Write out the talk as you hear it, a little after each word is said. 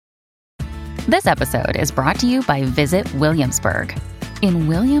This episode is brought to you by Visit Williamsburg. In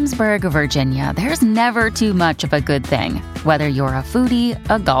Williamsburg, Virginia, there's never too much of a good thing. Whether you're a foodie,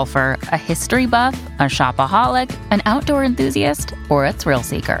 a golfer, a history buff, a shopaholic, an outdoor enthusiast, or a thrill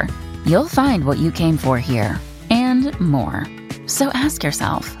seeker, you'll find what you came for here and more. So ask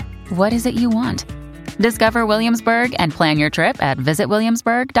yourself, what is it you want? Discover Williamsburg and plan your trip at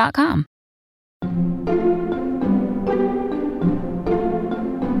visitwilliamsburg.com.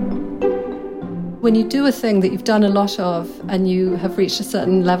 When you do a thing that you've done a lot of and you have reached a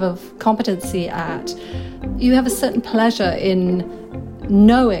certain level of competency at, you have a certain pleasure in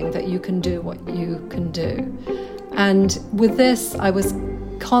knowing that you can do what you can do. And with this, I was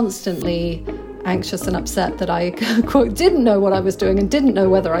constantly anxious and upset that I, quote, didn't know what I was doing and didn't know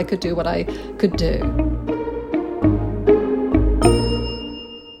whether I could do what I could do.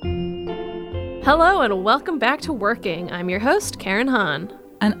 Hello and welcome back to Working. I'm your host, Karen Hahn.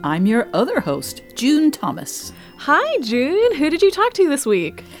 And I'm your other host, June Thomas. Hi, June. Who did you talk to this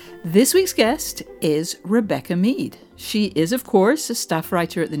week? This week's guest is Rebecca Mead. She is, of course, a staff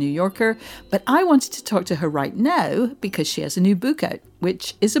writer at The New Yorker, but I wanted to talk to her right now because she has a new book out,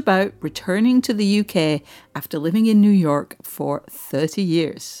 which is about returning to the UK after living in New York for 30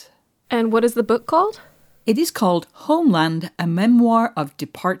 years. And what is the book called? It is called Homeland, a Memoir of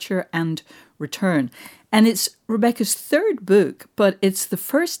Departure and Return. And it's Rebecca's third book, but it's the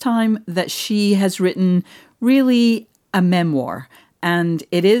first time that she has written really a memoir. And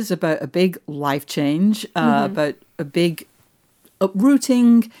it is about a big life change, about a big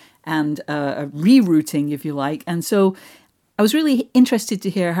uprooting and a rerouting, if you like. And so I was really interested to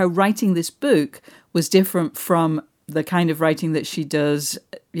hear how writing this book was different from the kind of writing that she does,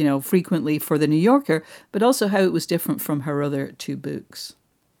 you know, frequently for The New Yorker, but also how it was different from her other two books.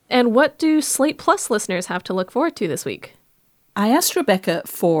 And what do Slate Plus listeners have to look forward to this week? I asked Rebecca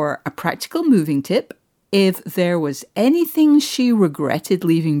for a practical moving tip, if there was anything she regretted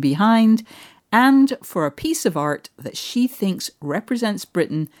leaving behind, and for a piece of art that she thinks represents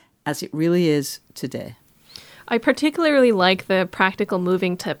Britain as it really is today. I particularly like the practical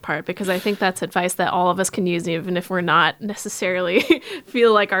moving tip part because I think that's advice that all of us can use even if we're not necessarily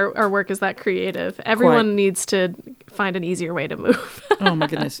feel like our work is that creative. Everyone needs to find an easier way to move. Oh my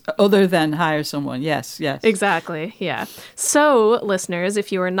goodness. Other than hire someone. Yes. Exactly. Yeah. So listeners,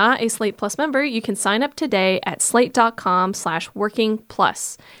 if you are not a Slate Plus member, you can sign up today at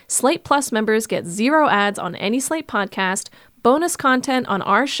slate.com/workingplus. Slate Plus members get 0 ads on any Slate podcast, bonus content on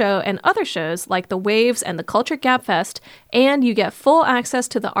our show and other shows like The Waves and the Culture Gap Fest, and you get full access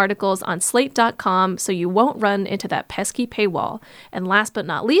to the articles on slate.com so you won't run into that pesky paywall. And last but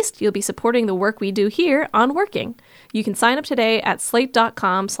not least, you'll be supporting the work we do here on Working. You can sign up today at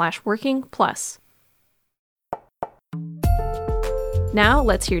slate.com/workingplus. Now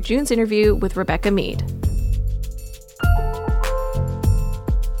let's hear June's interview with Rebecca Mead.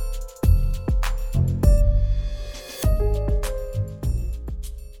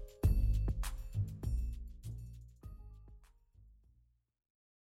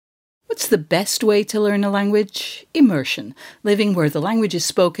 What's the best way to learn a language? Immersion, living where the language is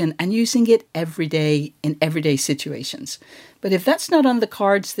spoken and using it every day in everyday situations. But if that's not on the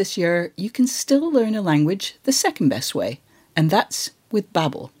cards this year, you can still learn a language the second best way, and that's with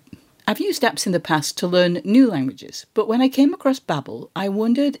Babbel. I've used apps in the past to learn new languages, but when I came across Babbel, I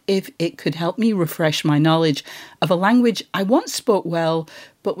wondered if it could help me refresh my knowledge of a language I once spoke well,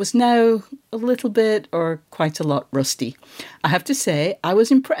 but was now a little bit or quite a lot rusty. I have to say, I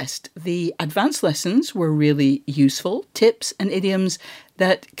was impressed. The advanced lessons were really useful, tips and idioms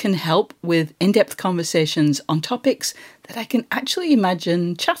that can help with in-depth conversations on topics that I can actually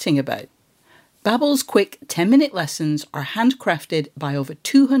imagine chatting about. Babbel's quick 10-minute lessons are handcrafted by over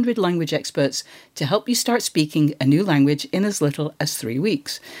 200 language experts to help you start speaking a new language in as little as 3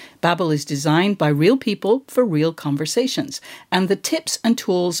 weeks. Babbel is designed by real people for real conversations, and the tips and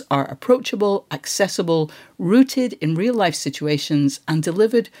tools are approachable, accessible, rooted in real-life situations, and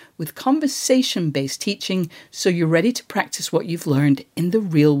delivered with conversation-based teaching so you're ready to practice what you've learned in the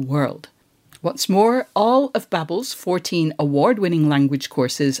real world. What's more, all of Babbel's 14 award-winning language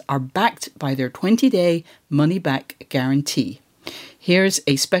courses are backed by their 20-day money-back guarantee. Here's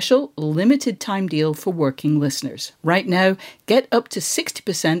a special limited-time deal for working listeners. Right now, get up to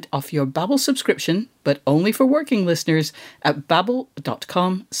 60% off your Babbel subscription, but only for working listeners at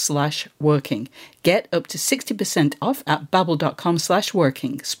babbel.com/working. Get up to 60% off at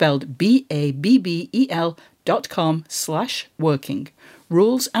babbel.com/working, spelled BABBEL.com/working.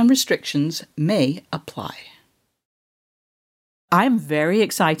 Rules and restrictions may apply. I'm very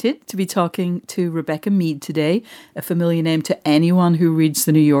excited to be talking to Rebecca Mead today, a familiar name to anyone who reads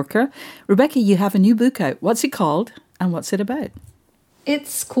The New Yorker. Rebecca, you have a new book out. What's it called and what's it about?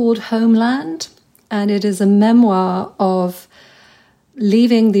 It's called Homeland, and it is a memoir of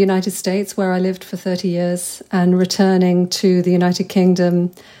leaving the United States, where I lived for 30 years, and returning to the United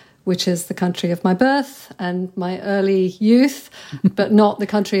Kingdom, which is the country of my birth and my early youth, but not the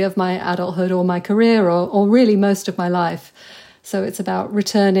country of my adulthood or my career or really most of my life. So it's about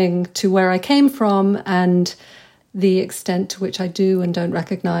returning to where I came from and the extent to which I do and don't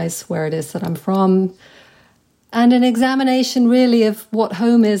recognize where it is that I'm from. And an examination really of what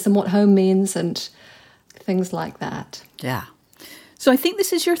home is and what home means and things like that. Yeah. So I think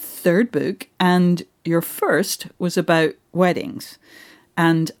this is your third book, and your first was about weddings.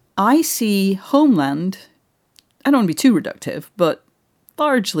 And I see Homeland, I don't want to be too reductive, but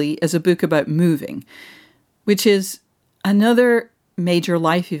largely as a book about moving, which is another major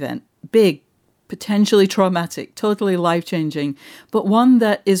life event, big, potentially traumatic, totally life-changing, but one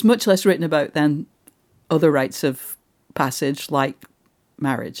that is much less written about than other rites of passage like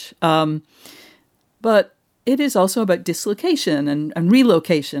marriage. But it is also about dislocation and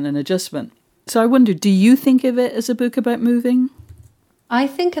relocation and adjustment. So I wonder, do you think of it as a book about moving? I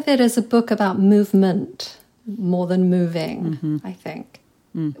think of it as a book about movement more than moving, I think.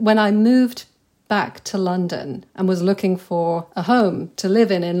 When I moved back to London and was looking for a home to live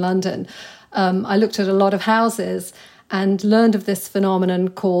in London, I looked at a lot of houses and learned of this phenomenon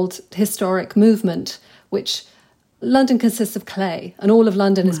called historic movement, which London consists of clay, and all of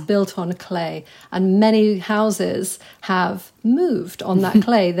London is built on clay, and many houses have moved on that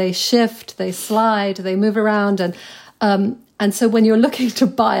clay. They shift, they slide, they move around, and so when you're looking to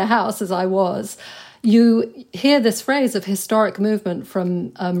buy a house, as I was, you hear this phrase of historic movement from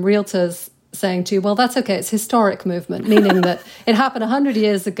realtors saying to you, well, that's okay, it's historic movement, meaning that it happened 100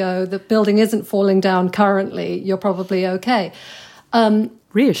 years ago, the building isn't falling down currently, you're probably okay.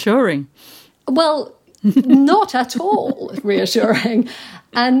 Reassuring. Well, not at all reassuring.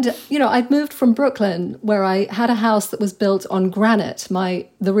 And, you know, I'd moved from Brooklyn, where I had a house that was built on granite.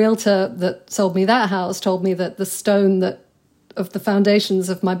 The realtor that sold me that house told me that the stone of the foundations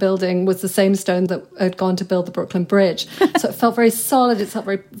of my building was the same stone that had gone to build the Brooklyn Bridge. So it felt very solid, it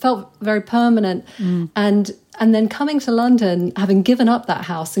felt very permanent. And then coming to London, having given up that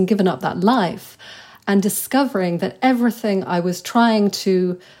house and given up that life, and discovering that everything I was trying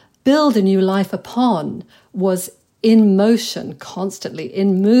to build a new life upon was in motion, constantly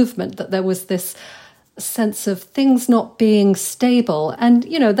in movement, that there was this sense of things not being stable. And,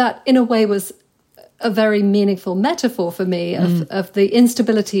 you know, that in a way was a very meaningful metaphor for me of the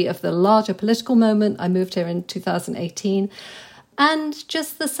instability of the larger political moment. I moved here in 2018. And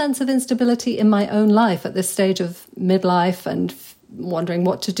just the sense of instability in my own life at this stage of midlife and wondering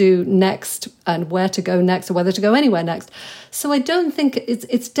what to do next and where to go next or whether to go anywhere next. So I don't think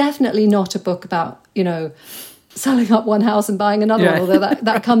it's definitely not a book about, you know, selling up one house and buying another one, although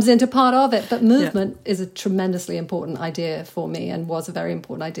that comes into part of it. But movement is a tremendously important idea for me and was a very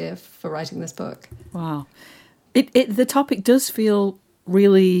important idea for writing this book. Wow. The topic does feel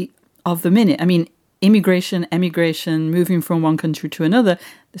really of the minute. I mean, immigration, emigration, moving from one country to another,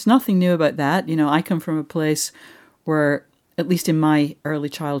 there's nothing new about that. You know, I come from a place where, at least in my early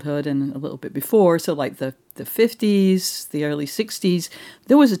childhood and a little bit before, so like the 50s, the early 60s,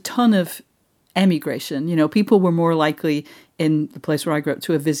 there was a ton of emigration. You know, people were more likely in the place where I grew up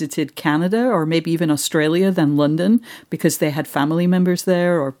to have visited Canada or maybe even Australia than London because they had family members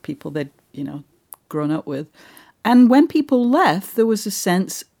there or people they'd, you know, grown up with. And when people left, there was a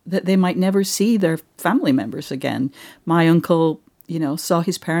sense that they might never see their family members again. My uncle, you know, saw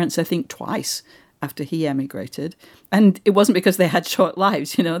his parents, I think, twice after he emigrated. And it wasn't because they had short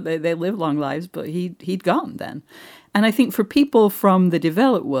lives, you know, they lived long lives, but he'd gone then. And I think for people from the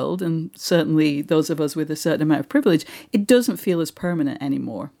developed world, and certainly those of us with a certain amount of privilege, it doesn't feel as permanent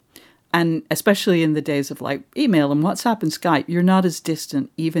anymore. And especially in the days of like email and WhatsApp and Skype, you're not as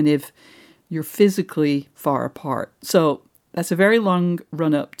distant, even if you're physically far apart. So that's a very long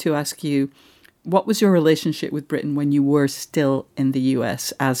run up to ask you, what was your relationship with Britain when you were still in the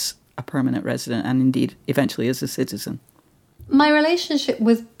US as a permanent resident and indeed eventually as a citizen? My relationship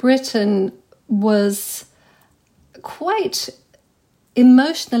with Britain was quite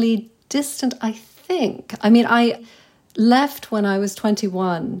emotionally distant, I think. I mean, I left when I was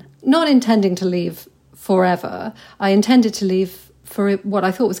 21, not intending to leave forever. I intended to leave for what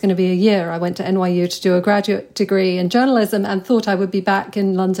I thought was going to be a year. I went to NYU to do a graduate degree in journalism and thought I would be back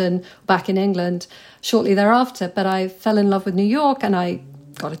in London, back in England shortly thereafter. But I fell in love with New York and I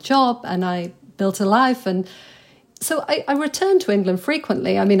got a job and I built a life. And So I returned to England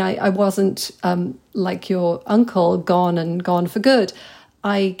frequently. I mean, I wasn't like your uncle, gone for good.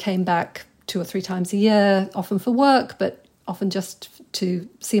 I came back 2 or 3 times a year, often for work, but often just to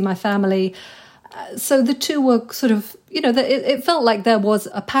see my family. So the two were sort of, it felt like there was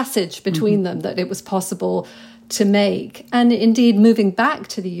a passage between them that it was possible to make. And indeed, moving back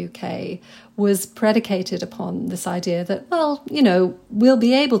to the UK was predicated upon this idea that, well, we'll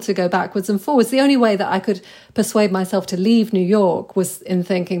be able to go backwards and forwards. The only way that I could persuade myself to leave New York was in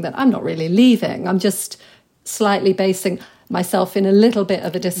thinking that I'm not really leaving. I'm just slightly basing myself in a little bit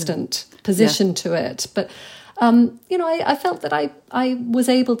of a distant position to it. But, I felt that I was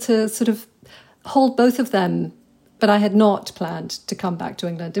able to sort of hold both of them, but I had not planned to come back to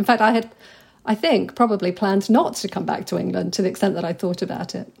England. In fact, I think, probably planned not to come back to England to the extent that I thought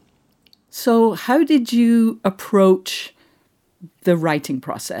about it. So how did you approach the writing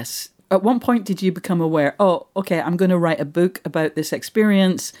process? At one point, did you become aware, oh, okay, I'm going to write a book about this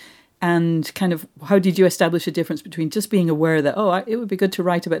experience? And kind of how did you establish a difference between just being aware that, it would be good to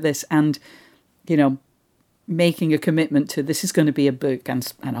write about this and, making a commitment to this is going to be a book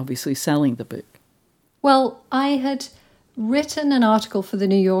and obviously selling the book? Well, I had written an article for The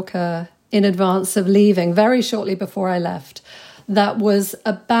New Yorker in advance of leaving, very shortly before I left, that was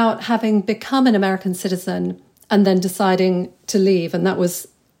about having become an American citizen and then deciding to leave. And that was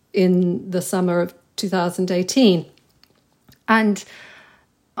in the summer of 2018. And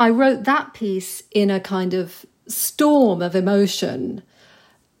I wrote that piece in a kind of storm of emotion,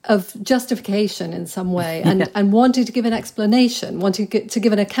 of justification in some way, and wanting to give an explanation, wanting to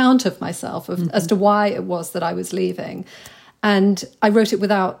give an account of myself as to why it was that I was leaving. And I wrote it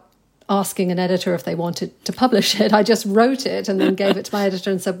without asking an editor if they wanted to publish it. I just wrote it and then gave it to my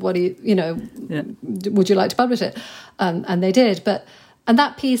editor and said, what do would you like to publish it? And they did. And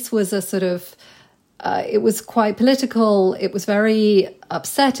that piece was a sort of, it was quite political. It was very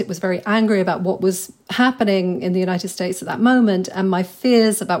upset. It was very angry about what was happening in the United States at that moment and my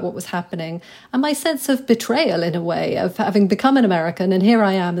fears about what was happening and my sense of betrayal in a way of having become an American. And here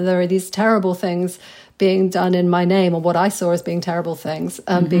I am, and there are these terrible things being done in my name, or what I saw as being terrible things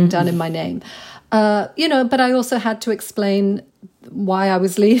being done in my name. But I also had to explain why I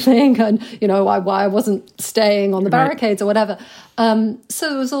was leaving and, why I wasn't staying on the barricades or whatever.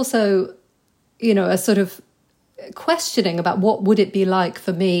 So it was also, a sort of questioning about what would it be like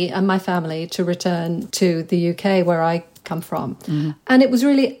for me and my family to return to the UK where I come from. Mm-hmm. And it was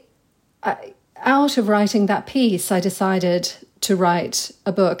really out of writing that piece, I decided to write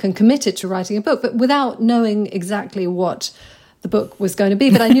a book and committed to writing a book, but without knowing exactly what the book was going to be.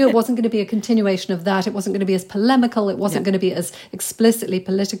 But I knew it wasn't going to be a continuation of that. It wasn't going to be as polemical. It wasn't going to be as explicitly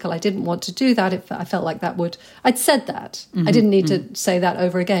political. I didn't want to do that. I felt like that would... I'd said that. Mm-hmm. I didn't need to say that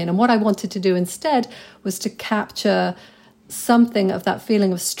over again. And what I wanted to do instead was to capture something of that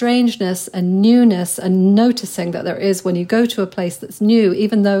feeling of strangeness and newness and noticing that there is when you go to a place that's new,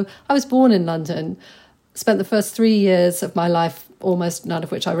 even though I was born in London, spent the first 3 years of my life, almost none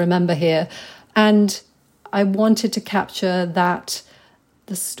of which I remember here. And I wanted to capture that,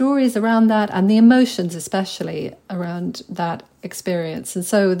 the stories around that and the emotions especially around that experience. And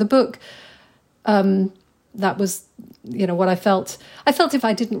so the book, that was, what I felt. I felt if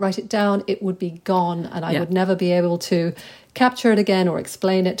I didn't write it down, it would be gone and I would never be able to capture it again or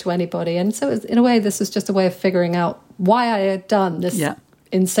explain it to anybody. And so in a way, this was just a way of figuring out why I had done this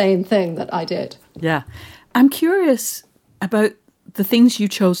insane thing that I did. Yeah. I'm curious about the things you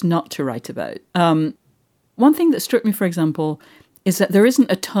chose not to write about. One thing that struck me, for example, is that there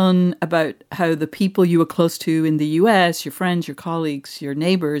isn't a ton about how the people you were close to in the US, your friends, your colleagues, your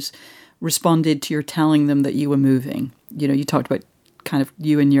neighbours, responded to your telling them that you were moving. You talked about kind of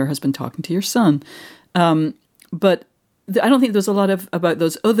you and your husband talking to your son. But I don't think there's a lot about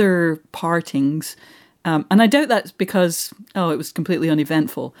those other partings. And I doubt that's because, it was completely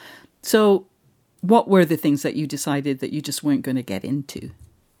uneventful. So what were the things that you decided that you just weren't going to get into?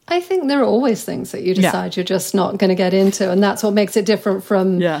 I think there are always things that you decide you're just not going to get into. And that's what makes it different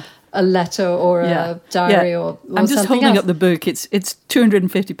from a letter or a diary or I'm just something holding else. up the book. It's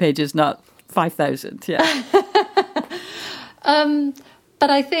 250 pages, not 5,000. Yeah. But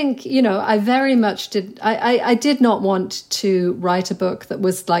I think, I very much did. I did not want to write a book that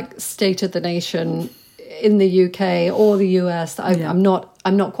was like State of the Nation in the UK or the US. I'm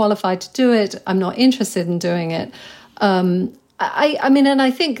not qualified to do it. I'm not interested in doing it. I mean, and I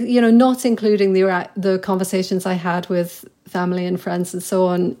think, not including the conversations I had with family and friends and so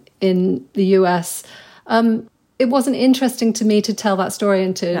on in the US, it wasn't interesting to me to tell that story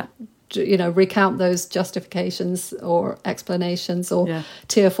and to recount those justifications or explanations or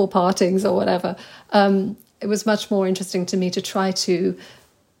tearful partings or whatever. it was much more interesting to me to try to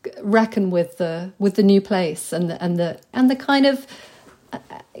reckon with the new place and the kind of,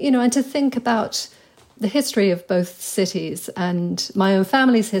 and to think about the history of both cities and my own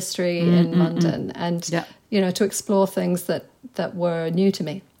family's history in London, and to explore things that were new to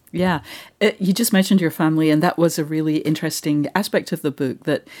me. Yeah. You just mentioned your family, and that was a really interesting aspect of the book,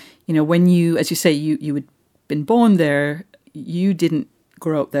 that, when you, as you say, you had been born there, you didn't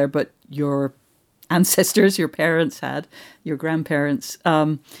grow up there, but your ancestors, your parents had, your grandparents.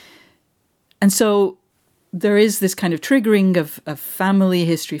 And so there is this kind of triggering of family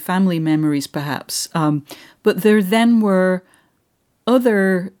history, family memories, perhaps. But there then were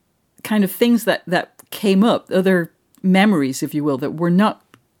other kind of things that came up, other memories, if you will, that were not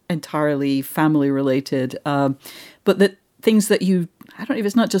entirely family related, but that things that you, I don't know if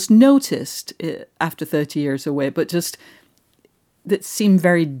it's not just noticed after 30 years away, but just that seem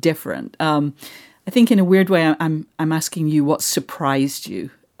very different. I think in a weird way, I'm asking you what surprised you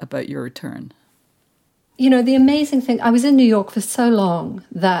about your return. The amazing thing, I was in New York for so long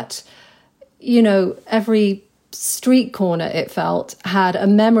that, every street corner, it felt, had a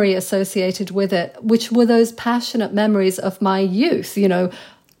memory associated with it, which were those passionate memories of my youth,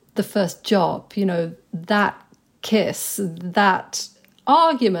 the first job, that kiss, that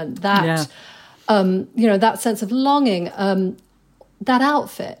argument, that, that sense of longing, that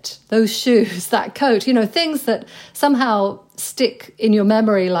outfit, those shoes, that coat, things that somehow stick in your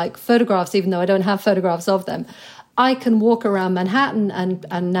memory like photographs, even though I don't have photographs of them. I can walk around Manhattan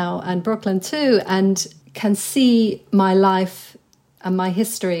and Brooklyn too, and can see my life and my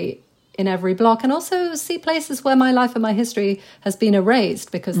history in every block, and also see places where my life and my history has been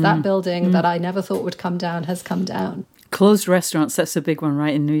erased because that building that I never thought would come down has come down. Closed restaurants, that's a big one,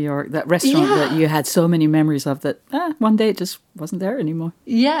 right, in New York. That restaurant that you had so many memories of that one day it just wasn't there anymore.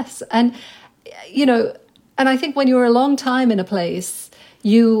 Yes, and, and I think when you're a long time in a place,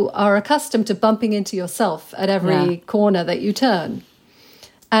 you are accustomed to bumping into yourself at every corner that you turn.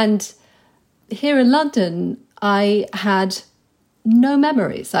 And here in London, I had no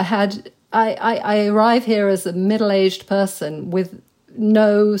memories. I arrive here as a middle-aged person with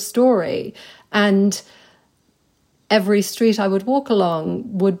no story, and every street I would walk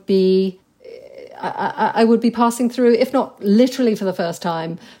along would be, I would be passing through, if not literally for the first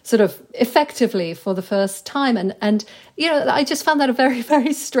time, sort of effectively for the first time. And I just found that a very,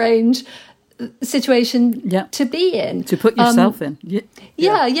 very strange situation to be in. To put yourself in.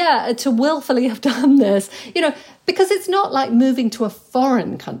 To willfully have done this, because it's not like moving to a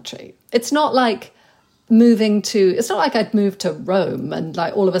foreign country. It's not like it's not like I'd moved to Rome and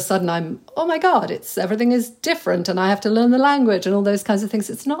like all of a sudden I'm, oh my God, everything is different and I have to learn the language and all those kinds of things.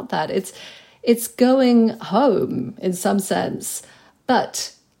 It's not that. It's going home in some sense.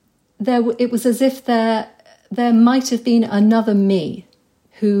 But it was as if there might have been another me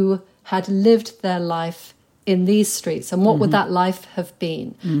who had lived their life in these streets. And what would that life have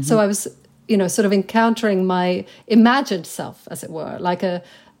been? Mm-hmm. So I was, sort of encountering my imagined self, as it were, like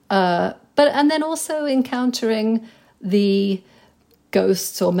and then also encountering the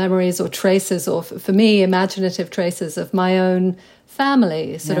ghosts or memories or traces, or for me, imaginative traces of my own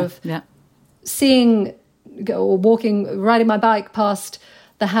family, seeing or riding my bike past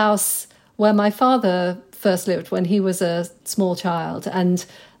the house where my father first lived when he was a small child, and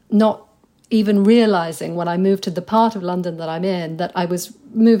not even realizing when I moved to the part of London that I'm in that I was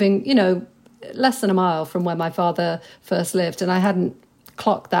moving, less than a mile from where my father first lived, and I hadn't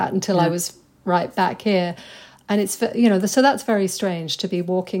clocked that until I was right back here. And it's, so that's very strange to be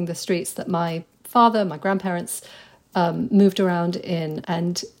walking the streets that my father, my grandparents moved around in,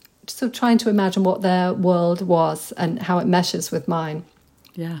 and sort of trying to imagine what their world was and how it meshes with mine.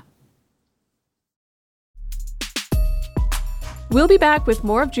 Yeah. We'll be back with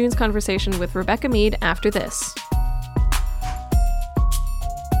more of June's conversation with Rebecca Mead after this.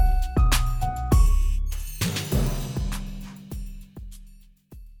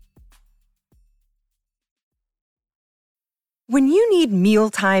 When you need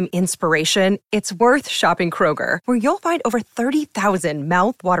mealtime inspiration, it's worth shopping Kroger, where you'll find over 30,000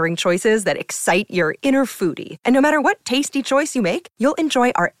 mouth-watering choices that excite your inner foodie. And no matter what tasty choice you make, you'll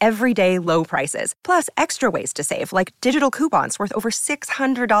enjoy our everyday low prices, plus extra ways to save, like digital coupons worth over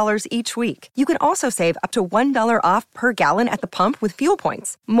 $600 each week. You can also save up to $1 off per gallon at the pump with fuel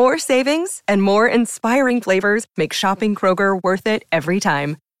points. More savings and more inspiring flavors make shopping Kroger worth it every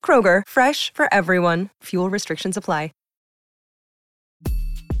time. Kroger, fresh for everyone. Fuel restrictions apply.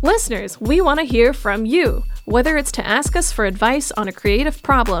 Listeners, we want to hear from you. Whether it's to ask us for advice on a creative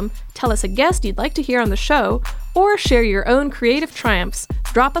problem, tell us a guest you'd like to hear on the show, or share your own creative triumphs,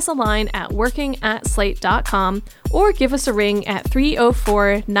 drop us a line at working@slate.com or give us a ring at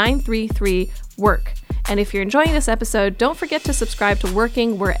 304-933-WORK. And if you're enjoying this episode, don't forget to subscribe to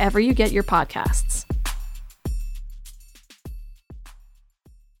Working wherever you get your podcasts.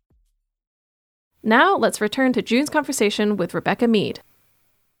 Now, let's return to June's conversation with Rebecca Mead.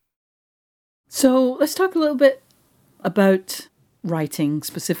 So let's talk a little bit about writing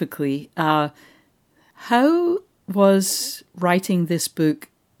specifically. How was writing this book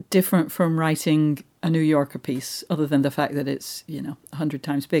different from writing a New Yorker piece, other than the fact that it's, 100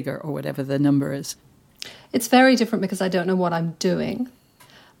 times bigger or whatever the number is? It's very different because I don't know what I'm doing.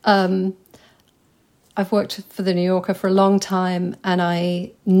 I've worked for the New Yorker for a long time, and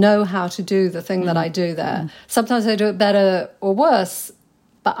I know how to do the thing that I do there. Sometimes I do it better or worse,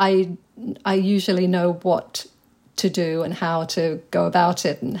 but I usually know what to do and how to go about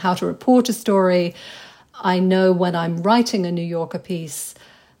it and how to report a story. I know when I'm writing a New Yorker piece,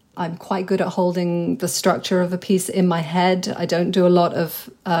 I'm quite good at holding the structure of a piece in my head. I don't do a lot of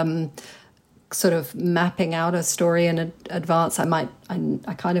sort of mapping out a story in advance. I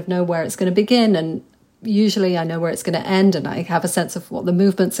kind of know where it's going to begin, and usually I know where it's going to end, and I have a sense of what the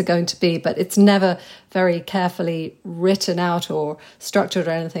movements are going to be, but it's never very carefully written out or structured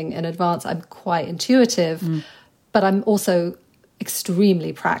or anything in advance. I'm quite intuitive, but I'm also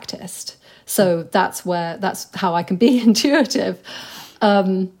extremely practiced. So that's how I can be intuitive.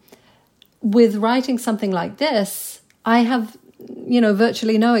 With writing something like this, I have,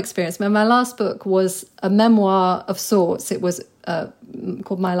 virtually no experience. My last book was a memoir of sorts. It was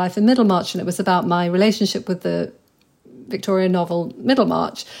called My Life in Middlemarch, and it was about my relationship with the Victorian novel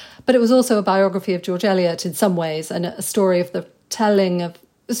Middlemarch. But it was also a biography of George Eliot in some ways, and a story of the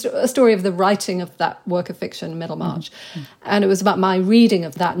writing of that work of fiction, Middlemarch. And it was about my reading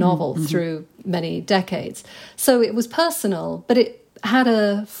of that novel through many decades. So it was personal, but it had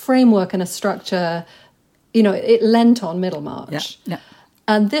a framework and a structure. It lent on Middlemarch. Yeah.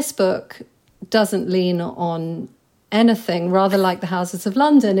 And this book doesn't lean on anything, rather like the Houses of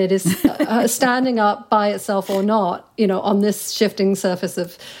London. It is standing up by itself or not, on this shifting surface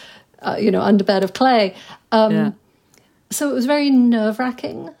of, underbed of clay. So it was very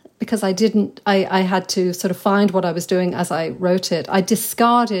nerve-wracking because I had to sort of find what I was doing as I wrote it. I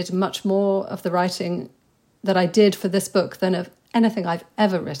discarded much more of the writing that I did for this book than of anything I've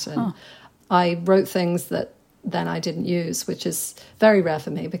ever written. I wrote things that then I didn't use, which is very rare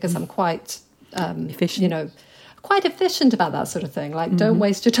for me because I'm quite efficient. Quite efficient about that sort of thing. Like, don't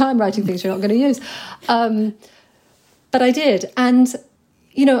waste your time writing things you're not going to use. But I did. And,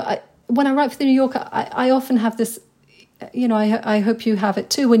 when I write for the New Yorker, I often have this, I hope you have it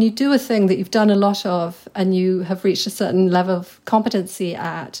too. When you do a thing that you've done a lot of and you have reached a certain level of competency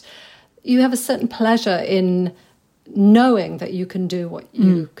at, you have a certain pleasure in knowing that you can do what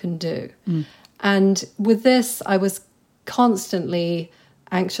you can do. And with this, I was constantly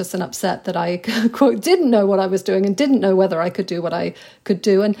anxious and upset that I, quote, didn't know what I was doing and didn't know whether I could do what I could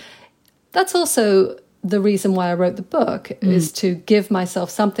do. And that's also the reason why I wrote the book, is to give myself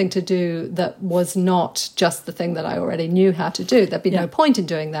something to do that was not just the thing that I already knew how to do. There'd be no point in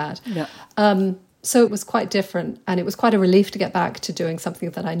doing that. So it was quite different, and it was quite a relief to get back to doing something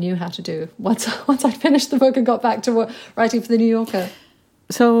that I knew how to do once I'd finished the book and got back to writing for the New Yorker.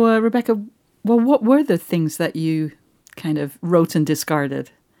 So, Rebecca, what were the things that you kind of wrote and discarded?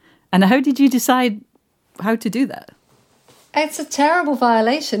 And how did you decide how to do that? It's a terrible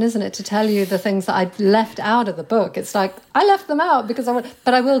violation, isn't it, to tell you the things that I'd left out of the book. It's like, I left them out because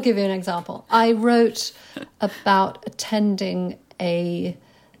but I will give you an example. I wrote about attending a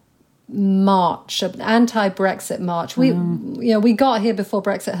march, an anti-Brexit march. We got here before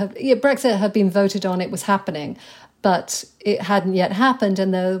Brexit had been voted on. It was happening, but it hadn't yet happened,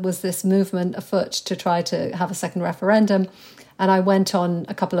 and there was this movement afoot to try to have a second referendum. And I went on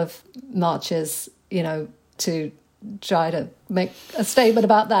a couple of marches, to try to make a statement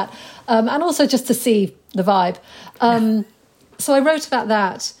about that, and also just to see the vibe. So I wrote about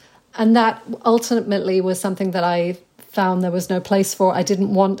that, and that ultimately was something that I found there was no place for. I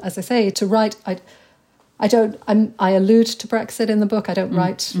didn't want, as I say, to write. I allude to Brexit in the book. I don't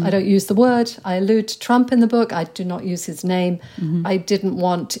write. I don't use the word. I allude to Trump in the book. I do not use his name. I didn't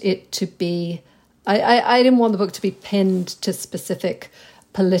want it to be. I didn't want the book to be pinned to specific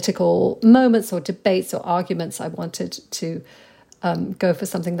political moments or debates or arguments. I wanted to go for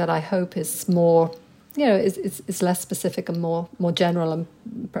something that I hope is more, is less specific and more general and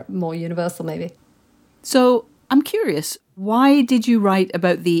more universal, maybe. So I'm curious, why did you write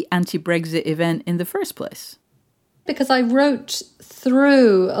about the anti-Brexit event in the first place? because I wrote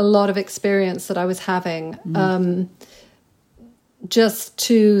through a lot of experience that I was having, just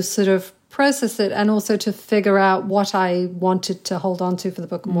to sort of process it and also to figure out what I wanted to hold on to for the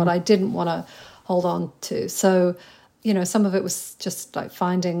book and what I didn't want to hold on to. So, you know, some of it was just like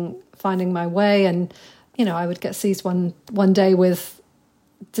finding my way, and, you know, I would get seized one day with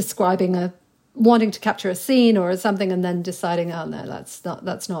describing wanting to capture a scene or something, and then deciding, oh no, this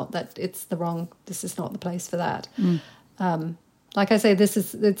is not the place for that. Like I say,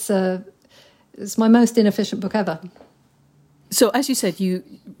 it's my most inefficient book ever. So as you said, you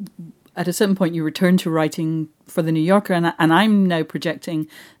at a certain point you returned to writing for the New Yorker, and I'm now projecting,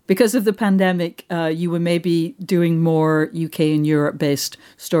 because of the pandemic, you were maybe doing more UK and Europe based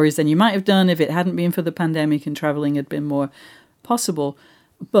stories than you might have done if it hadn't been for the pandemic and traveling had been more possible.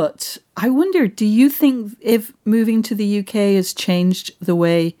 But I wonder, do you think if moving to the UK has changed the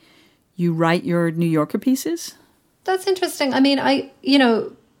way you write your New Yorker pieces? That's interesting. I mean,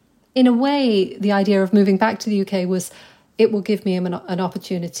 in a way, the idea of moving back to the UK was it will give me an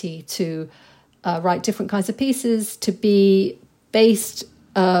opportunity to write different kinds of pieces, to be based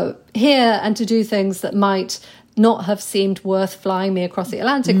here and to do things that might not have seemed worth flying me across the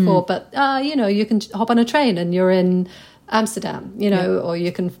Atlantic for. But, you can hop on a train and you're in Amsterdam, or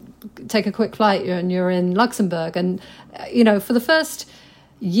you can take a quick flight and you're in Luxembourg. And, for the first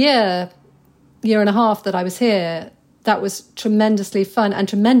year and a half that I was here, that was tremendously fun and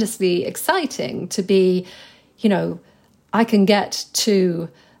tremendously exciting to be, I can get to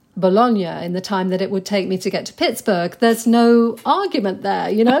Bologna in the time that it would take me to get to Pittsburgh. There's no argument there,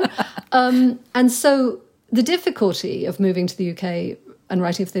 and so the difficulty of moving to the UK and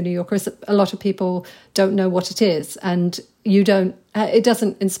writing for the New Yorker is that a lot of people don't know what it is, and it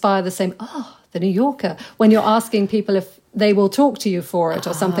doesn't inspire the same, the New Yorker, when you're asking people if they will talk to you for it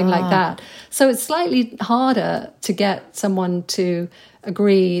or something like that. So it's slightly harder to get someone to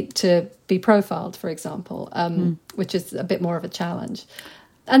agree to be profiled, for example, which is a bit more of a challenge.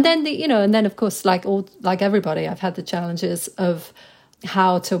 And then of course, like everybody, I've had the challenges of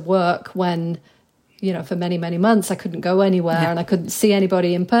how to work when, for many, many months I couldn't go anywhere and I couldn't see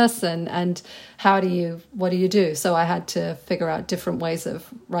anybody in person. And what do you do? So I had to figure out different ways of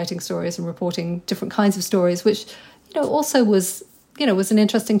writing stories and reporting different kinds of stories, which, also was an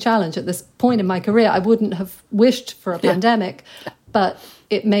interesting challenge at this point in my career. I wouldn't have wished for a pandemic, but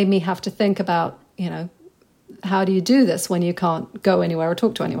it made me have to think about, how do you do this when you can't go anywhere or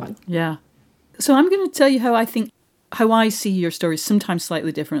talk to anyone? Yeah. So I'm going to tell you how I see your stories, sometimes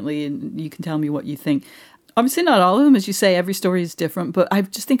slightly differently, and you can tell me what you think. Obviously not all of them, as you say, every story is different, but I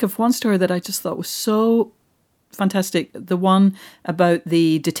just think of one story that I just thought was so fantastic. The one about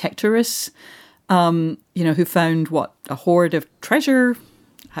the detectorists, who found a hoard of treasure.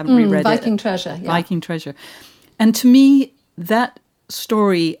 I haven't reread Viking it. Treasure. Yeah. Viking treasure. And to me, that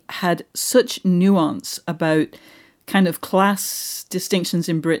story had such nuance about kind of class distinctions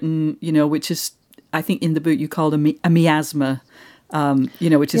in Britain, which is, I think in the book you called a miasma,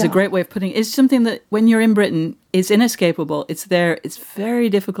 which is a great way of putting it. It's something that when you're in Britain is inescapable. It's there. It's very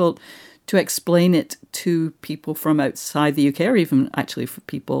difficult to explain it to people from outside the UK, or even actually for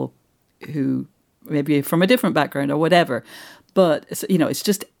people who maybe from a different background or whatever. But,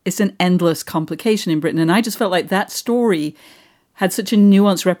 it's an endless complication in Britain. And I just felt like that story had such a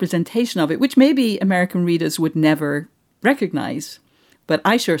nuanced representation of it, which maybe American readers would never recognize. But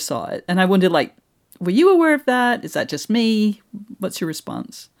I sure saw it. And I wondered, were you aware of that? Is that just me? What's your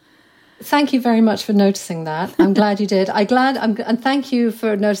response? Thank you very much for noticing that. I'm glad you did. And thank you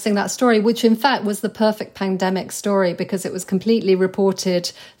for noticing that story, which in fact was the perfect pandemic story because it was completely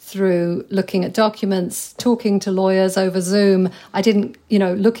reported through looking at documents, talking to lawyers over Zoom. I didn't,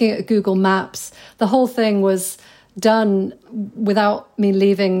 looking at Google Maps. The whole thing was done without me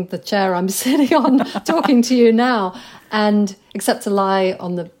leaving the chair I'm sitting on, talking to you now, and except to lie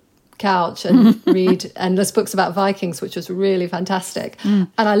on the couch and read endless books about Vikings, which was really fantastic. And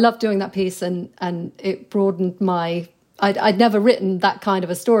I loved doing that piece, and it broadened my... I'd never written that kind of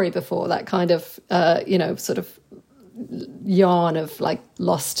a story before, that kind of, sort of yarn of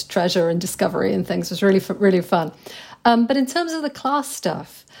lost treasure and discovery and things. It was really, really fun. But in terms of the class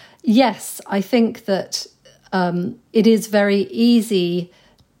stuff, yes, I think that it is very easy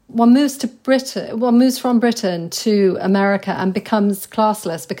one moves to Britain, one moves from Britain to America and becomes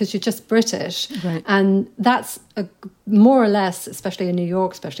classless because you're just British. Right. And that's more or less, especially in New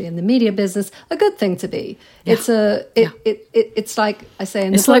York, especially in the media business, a good thing to be. Yeah. It's like I say in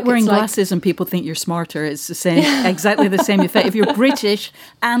the book, it's like wearing glasses and people think you're smarter. It's the same, exactly the same effect. If you're British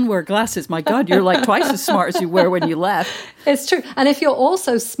and wear glasses, my God, you're like twice as smart as you were when you left. It's true. And if you're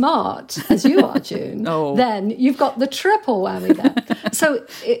also smart, as you are, June, then you've got the triple whammy there. So,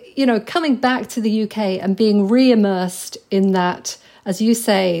 coming back to the UK and being re-immersed in that, as you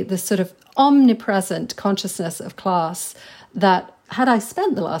say, the sort of omnipresent consciousness of class that, had I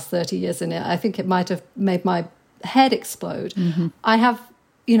spent the last 30 years in it, I think it might have made my head explode. Mm-hmm. I have,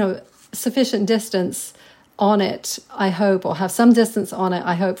 sufficient distance on it, I hope, or have some distance on it,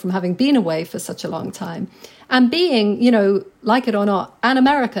 I hope, from having been away for such a long time. And being, like it or not, an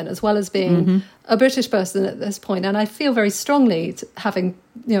American as well as being a British person at this point. And I feel very strongly having,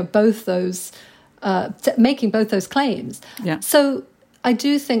 both those, making both those claims. Yeah. So I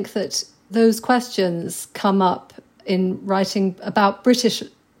do think that those questions come up in writing about British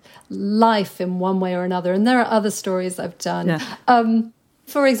life in one way or another. And there are other stories I've done. Yeah.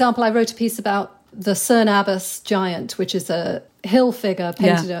 For example, I wrote a piece about the Cerne Abbas giant, which is a hill figure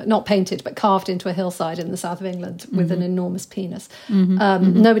painted, not painted, but carved into a hillside in the south of England with an enormous penis.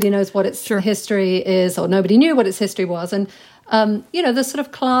 Nobody knows what its history is, or nobody knew what its history was. And, the sort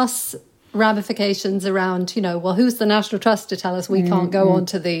of class ramifications around, well, who's the National Trust to tell us we can't go on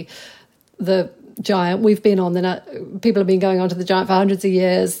to the giant? We've been on people have been going on to the giant for hundreds of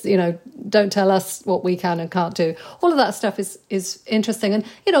years. Don't tell us what we can and can't do. All of that stuff is interesting, and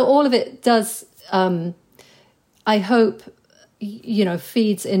all of it does. I hope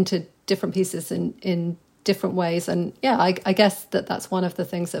feeds into different pieces in different ways, and I guess that's one of the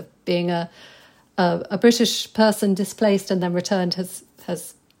things of being a British person displaced and then returned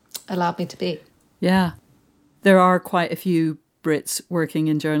has allowed me to be. Yeah, there are quite a few Brits working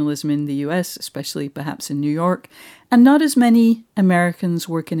in journalism in the US, especially perhaps in New York, and not as many Americans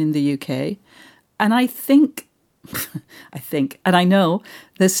working in the UK. And I think, and I know,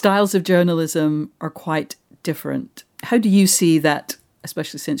 the styles of journalism are quite different. How do you see that,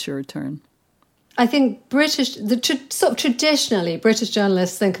 especially since your return? I think traditionally, British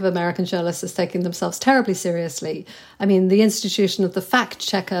journalists think of American journalists as taking themselves terribly seriously. I mean, the institution of the fact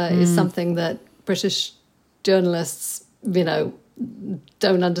checker is something that British journalists,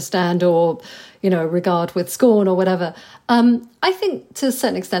 don't understand or, regard with scorn or whatever. I think to a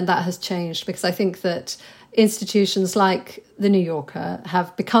certain extent that has changed, because I think that institutions like the New Yorker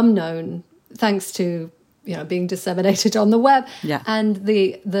have become known thanks to, being disseminated on the web. Yeah. And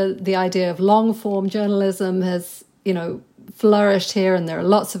the idea of long form journalism has, flourished here, and there are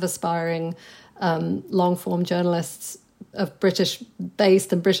lots of aspiring long form journalists of British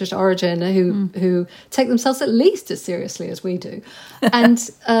based and British origin who take themselves at least as seriously as we do. And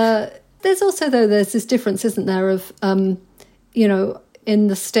there's also, though, there's this difference, isn't there, of, in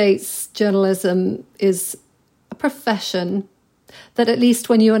the States, journalism is a profession that, at least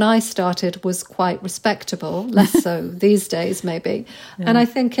when you and I started, was quite respectable, less so these days, maybe. Yeah. And I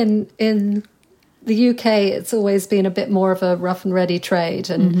think in the UK, it's always been a bit more of a rough and ready trade,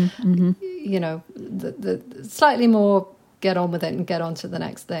 and, the slightly more get on with it and get on to the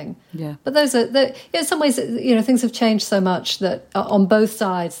next thing. Yeah. But those are, in some ways, things have changed so much that on both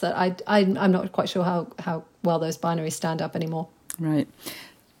sides that I'm not quite sure how well those binaries stand up anymore. Right.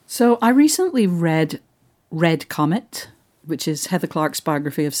 So I recently read Red Comet, which is Heather Clark's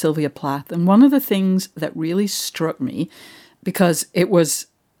biography of Sylvia Plath. And one of the things that really struck me, because it was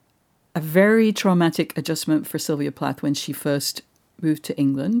a very traumatic adjustment for Sylvia Plath when she first moved to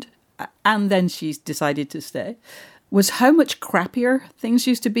England, and then she decided to stay, was how much crappier things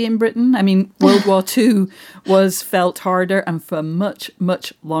used to be in Britain. I mean, World War II was felt harder and for much,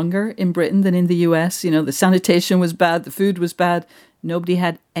 much longer in Britain than in the US. The sanitation was bad, the food was bad, nobody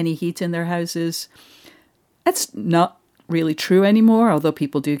had any heat in their houses. That's not really true anymore, although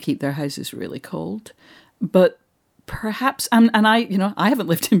people do keep their houses really cold. But perhaps, and I haven't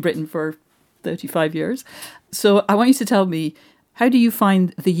lived in Britain for 35 years. So I want you to tell me, how do you find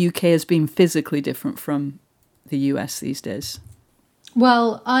the UK as being physically different from the US these days?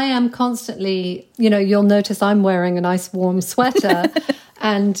 Well, I am constantly, you'll notice I'm wearing a nice warm sweater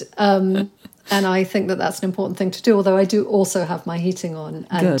and I think that that's an important thing to do, although I do also have my heating on.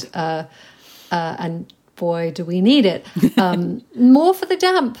 And, and boy, do we need it. More for the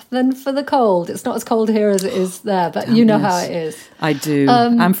damp than for the cold. It's not as cold here as it is there, but Dampness. You know how it is. I do.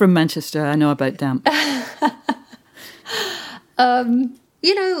 I'm from Manchester. I know about damp.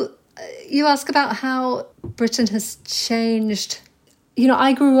 You ask about how Britain has changed.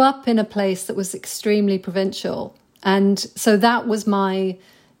 I grew up in a place that was extremely provincial. And so that was my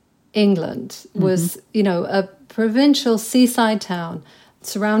England, was, a provincial seaside town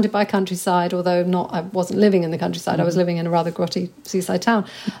surrounded by countryside, although I wasn't living in the countryside. I was living in a rather grotty seaside town.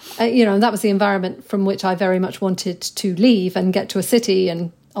 And that was the environment from which I very much wanted to leave and get to a city,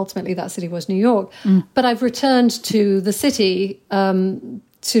 and ultimately that city was New York. But I've returned to the city,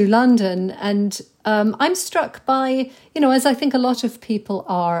 to London, and I'm struck by, as I think a lot of people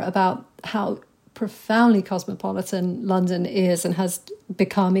are, about how profoundly cosmopolitan London is and has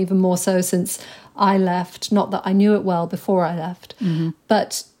become even more so since I left. Not that I knew it well before I left,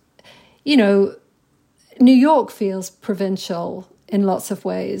 but, New York feels provincial in lots of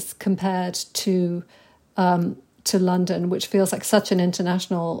ways compared to London, which feels like such an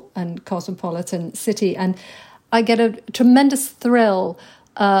international and cosmopolitan city. And I get a tremendous thrill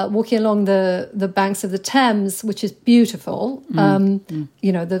walking along the banks of the Thames, which is beautiful.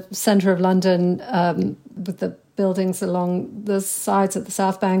 The centre of London, with the buildings along the sides of the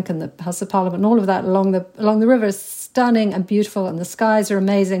South Bank and the House of Parliament and all of that along the river is stunning and beautiful, and the skies are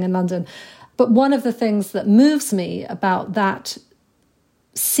amazing in London. But one of the things that moves me about that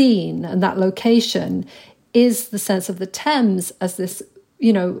scene and that location is the sense of the Thames as this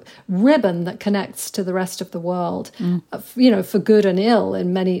ribbon that connects to the rest of the world, for good and ill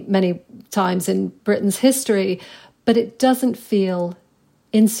in many, many times in Britain's history. But it doesn't feel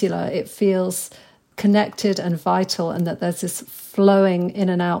insular. It feels connected and vital, and that there's this flowing in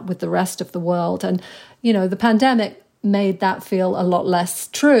and out with the rest of the world. And, the pandemic made that feel a lot less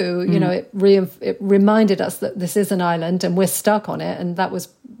true. It reminded us that this is an island and we're stuck on it, and that was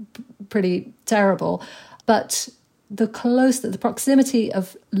pretty terrible. But the proximity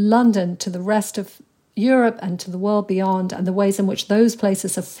of London to the rest of Europe and to the world beyond, and the ways in which those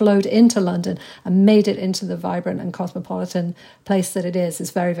places have flowed into London and made it into the vibrant and cosmopolitan place that it is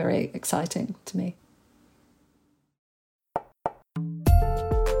very, very exciting to me.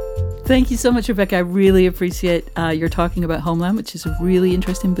 Thank you so much, Rebecca. I really appreciate your talking about Homeland, which is a really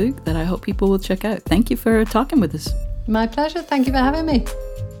interesting book that I hope people will check out. Thank you for talking with us. My pleasure. Thank you for having me.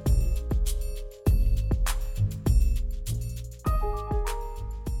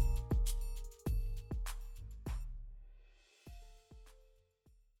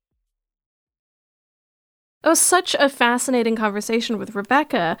 It was such a fascinating conversation with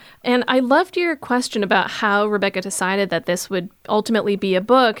Rebecca, and I loved your question about how Rebecca decided that this would ultimately be a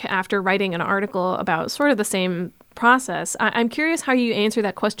book after writing an article about sort of the same process. I'm curious how you answer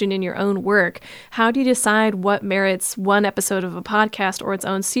that question in your own work. How do you decide what merits one episode of a podcast or its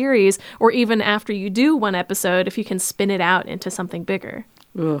own series, or even after you do one episode, if you can spin it out into something bigger?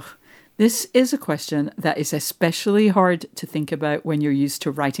 Ugh. This is a question that is especially hard to think about when you're used to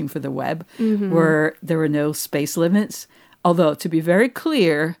writing for the web, where there are no space limits. Although, to be very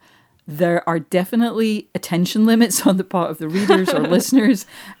clear, there are definitely attention limits on the part of the readers or listeners,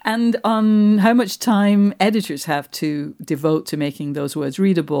 and on how much time editors have to devote to making those words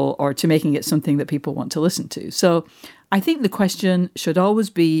readable or to making it something that people want to listen to. So I think the question should always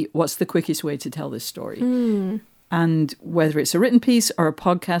be, what's the quickest way to tell this story? And whether it's a written piece or a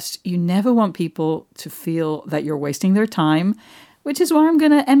podcast, you never want people to feel that you're wasting their time, which is why I'm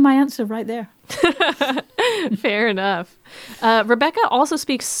going to end my answer right there. Fair enough. Rebecca also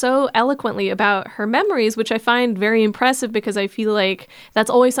speaks so eloquently about her memories, which I find very impressive because I feel like that's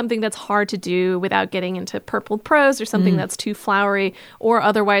always something that's hard to do without getting into purpled prose or something that's too flowery, or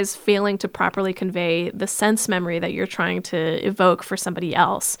otherwise failing to properly convey the sense memory that you're trying to evoke for somebody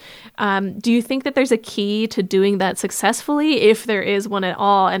else. Do you think that there's a key to doing that successfully, if there is one at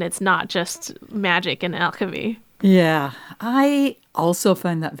all, and it's not just magic and alchemy? Yeah, I also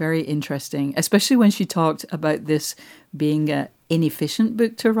found that very interesting, especially when she talked about this being an inefficient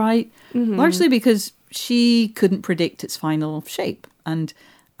book to write, largely because she couldn't predict its final shape. And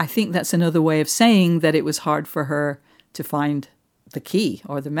I think that's another way of saying that it was hard for her to find the key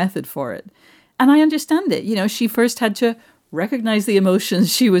or the method for it. And I understand it. She first had to recognize the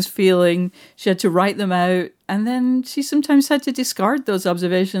emotions she was feeling. She had to write them out. And then she sometimes had to discard those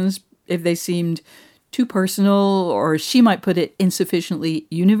observations if they seemed too personal, or she might put it insufficiently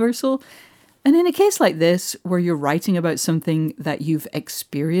universal. And in a case like this, where you're writing about something that you've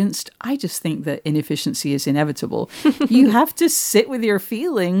experienced, I just think that inefficiency is inevitable. You have to sit with your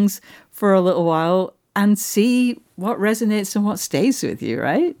feelings for a little while and see what resonates and what stays with you,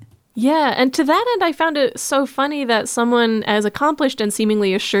 right? Yeah, and to that end, I found it so funny that someone as accomplished and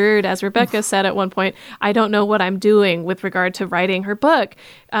seemingly assured as Rebecca said at one point, I don't know what I'm doing with regard to writing her book,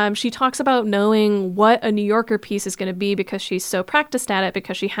 She talks about knowing what a New Yorker piece is going to be because she's so practiced at it,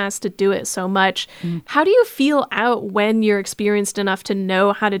 because she has to do it so much. How do you feel out when you're experienced enough to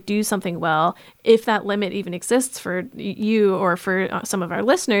know how to do something well, if that limit even exists for you or for some of our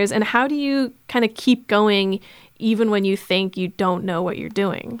listeners? And how do you kind of keep going even when you think you don't know what you're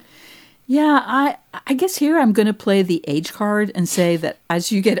doing? Yeah, I guess here I'm going to play the age card and say that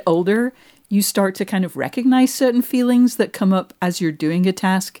as you get older, you start to kind of recognize certain feelings that come up as you're doing a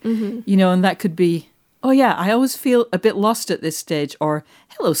task, you know, and that could be, oh yeah, I always feel a bit lost at this stage, or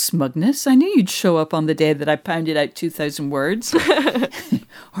hello, smugness, I knew you'd show up on the day that I pounded out 2,000 words.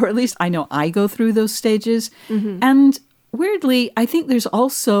 Or at least I know I go through those stages. And weirdly, I think there's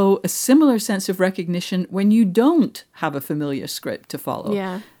also a similar sense of recognition when you don't have a familiar script to follow.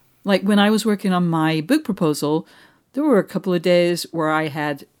 Yeah. Like when I was working on my book proposal, there were a couple of days where I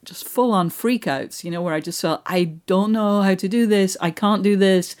had just full-on freakouts, you know, where I just felt, I don't know how to do this. I can't do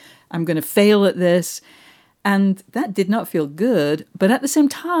this. I'm going to fail at this. And that did not feel good. But at the same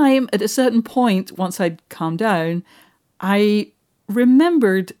time, at a certain point, once I'd calmed down, I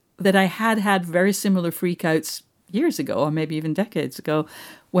remembered that I had had very similar freakouts years ago, or maybe even decades ago,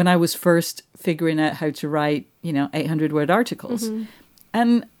 when I was first figuring out how to write, you know, 800-word articles.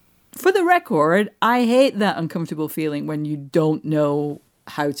 And for the record, I hate that uncomfortable feeling when you don't know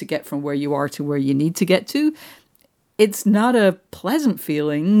how to get from where you are to where you need to get to. It's not a pleasant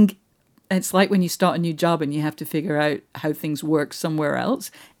feeling. It's like when you start a new job and you have to figure out how things work somewhere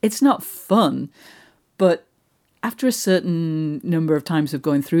else. It's not fun. But after a certain number of times of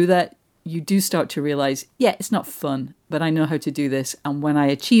going through that, you do start to realize, yeah, it's not fun, but I know how to do this. And when I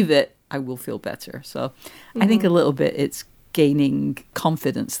achieve it, I will feel better. So I think a little bit it's gaining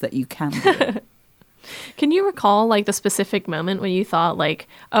confidence that you can do it. Can you recall like the specific moment when you thought like,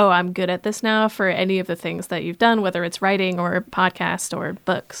 oh, I'm good at this now for any of the things that you've done, whether it's writing or podcast or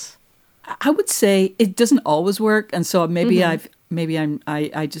books? I would say it doesn't always work. And so maybe I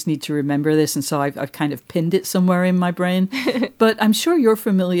just need to remember this. And so I've kind of pinned it somewhere in my brain. But I'm sure you're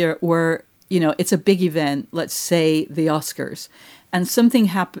familiar where, you know, it's a big event, let's say the Oscars, and something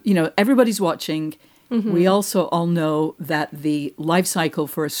happens, you know, everybody's watching. We also all know that the life cycle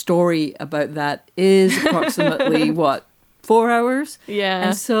for a story about that is approximately, 4 hours? Yeah.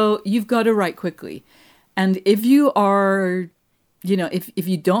 And so you've got to write quickly. And if you are, you know, if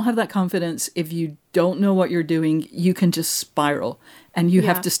you don't have that confidence, if you don't know what you're doing, you can just spiral. And you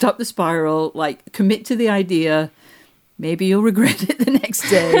have to stop the spiral, like commit to the idea. Maybe you'll regret it the next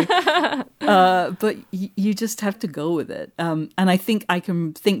day. But you just have to go with it. And I think I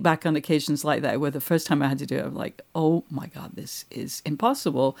can think back on occasions like that where the first time I had to do it, I'm like, oh my God, this is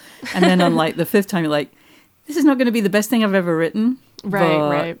impossible. And then on like the fifth time, you're like, this is not going to be the best thing I've ever written.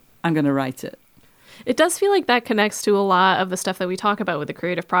 Right. I'm going to write it. It does feel like that connects to a lot of the stuff that we talk about with the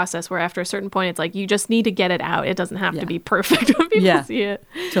creative process, where after a certain point, it's like you just need to get it out. It doesn't have to be perfect when people see it.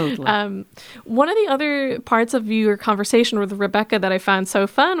 Totally. One of the other parts of your conversation with Rebecca that I found so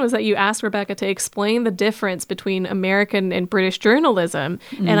fun was that you asked Rebecca to explain the difference between American and British journalism.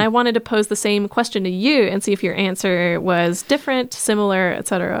 And I wanted to pose the same question to you and see if your answer was different, similar,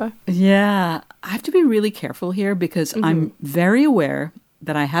 etc. Yeah, I have to be really careful here because I'm very aware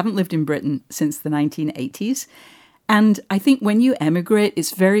that I haven't lived in Britain since the 1980s. And I think when you emigrate,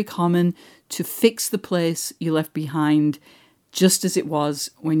 it's very common to fix the place you left behind just as it was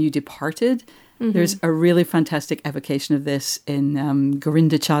when you departed. There's a really fantastic evocation of this in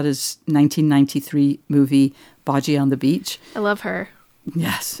Gorinda Chadha's 1993 movie, Baji on the Beach. I love her.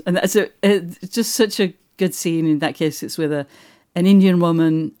 Yes. And that's it's just such a good scene. In that case, it's with an Indian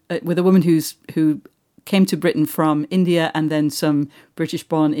woman, with a woman who came to Britain from India, and then some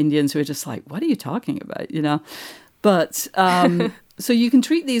British-born Indians who are just like, what are you talking about, you know? But, so you can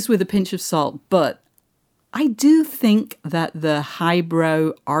treat these with a pinch of salt, but I do think that the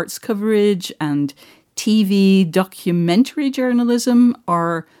highbrow arts coverage and TV documentary journalism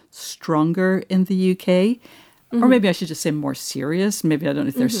are stronger in the UK. Or maybe I should just say more serious. Maybe I don't know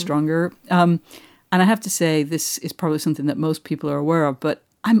if they're stronger. And I have to say, this is probably something that most people are aware of, but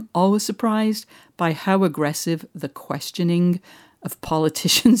I'm always surprised by how aggressive the questioning of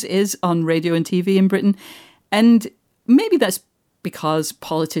politicians is on radio and TV in Britain. And maybe that's because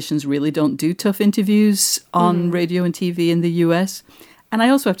politicians really don't do tough interviews on radio and TV in the US. And I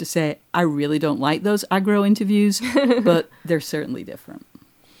also have to say, I really don't like those aggro interviews, but they're certainly different.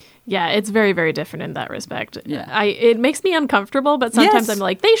 Yeah, it's very, very different in that respect. Yeah. It makes me uncomfortable, but sometimes I'm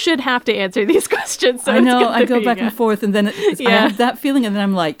like, they should have to answer these questions. So I know, I go back and forth, and then I have that feeling, and then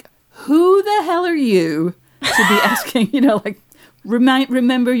I'm like, who the hell are you to be asking, you know, like,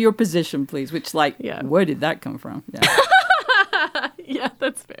 remember your position, please, which, like, where did that come from? Yeah. Yeah,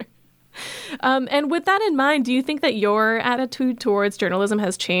 that's fair. And with that in mind, do you think that your attitude towards journalism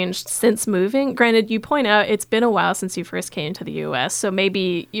has changed since moving? Granted, you point out it's been a while since you first came to the U.S., so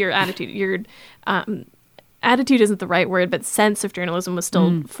maybe your attitude isn't the right word, but sense of journalism was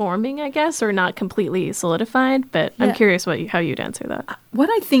still forming, I guess, or not completely solidified. But I'm curious how you'd answer that. What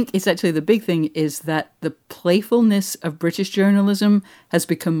I think is actually the big thing is that the playfulness of British journalism has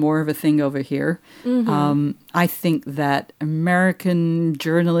become more of a thing over here. I think that American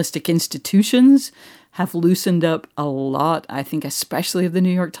journalistic institutions have loosened up a lot. I think especially of the New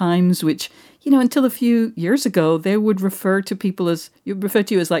York Times, which, until a few years ago, they would refer to people as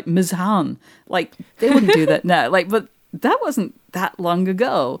like Ms. Han. Like, they wouldn't do that now. But that wasn't that long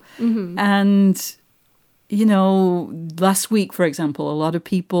ago. And, last week, for example, a lot of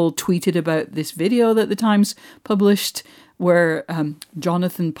people tweeted about this video that the Times published where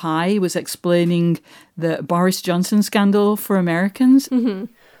Jonathan Pye was explaining the Boris Johnson scandal for Americans.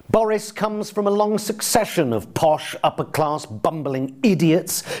 Boris comes from a long succession of posh, upper-class, bumbling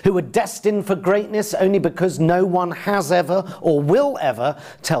idiots who are destined for greatness only because no one has ever or will ever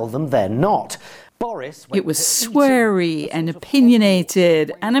tell them they're not. Boris... It was sweary and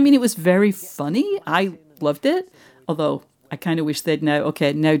opinionated, and it was very funny. I loved it, although I kind of wish they'd now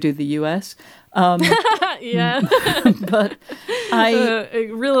do the US. Yeah. But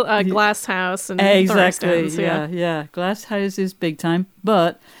a real glass house and exactly, yeah. Yeah. Glass houses, big time.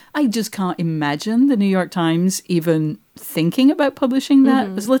 But I just can't imagine the New York Times even thinking about publishing that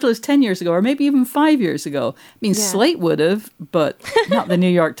as little as 10 years ago, or maybe even 5 years ago. Slate would have, but not the New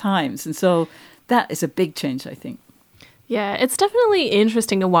York Times. And so that is a big change, I think. Yeah, it's definitely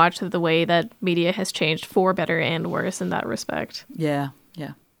interesting to watch the way that media has changed for better and worse in that respect. Yeah.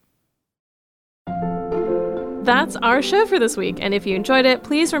 That's our show for this week, and if you enjoyed it,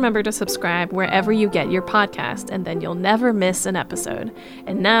 please remember to subscribe wherever you get your podcast, and then you'll never miss an episode.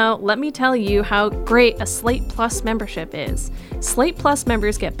 And now, let me tell you how great a Slate Plus membership is. Slate Plus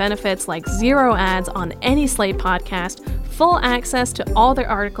members get benefits like 0 ads on any Slate podcast, full access to all their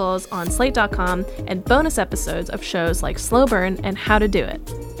articles on Slate.com, and bonus episodes of shows like Slow Burn and How to Do It.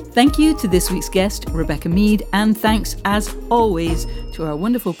 Thank you to this week's guest, Rebecca Mead, and thanks, as always, to our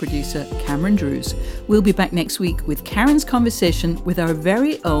wonderful producer, Cameron Drews. We'll be back next week with Karen's conversation with our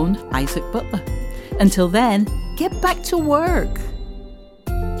very own Isaac Butler. Until then, get back to work.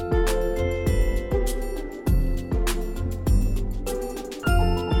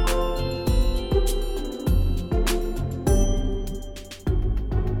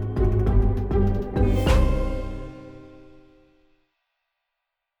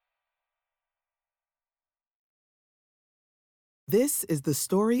 This is the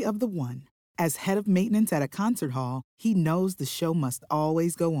story of the one. As head of maintenance at a concert hall, he knows the show must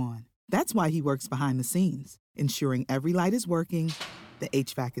always go on. That's why he works behind the scenes, ensuring every light is working, the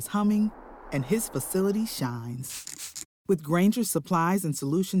HVAC is humming, and his facility shines. With Grainger's supplies and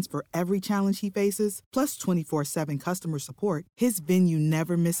solutions for every challenge he faces, plus 24/7 customer support, his venue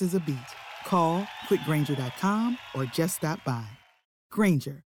never misses a beat. Call quickgrainger.com or just stop by.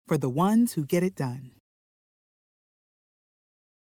 Grainger, for the ones who get it done.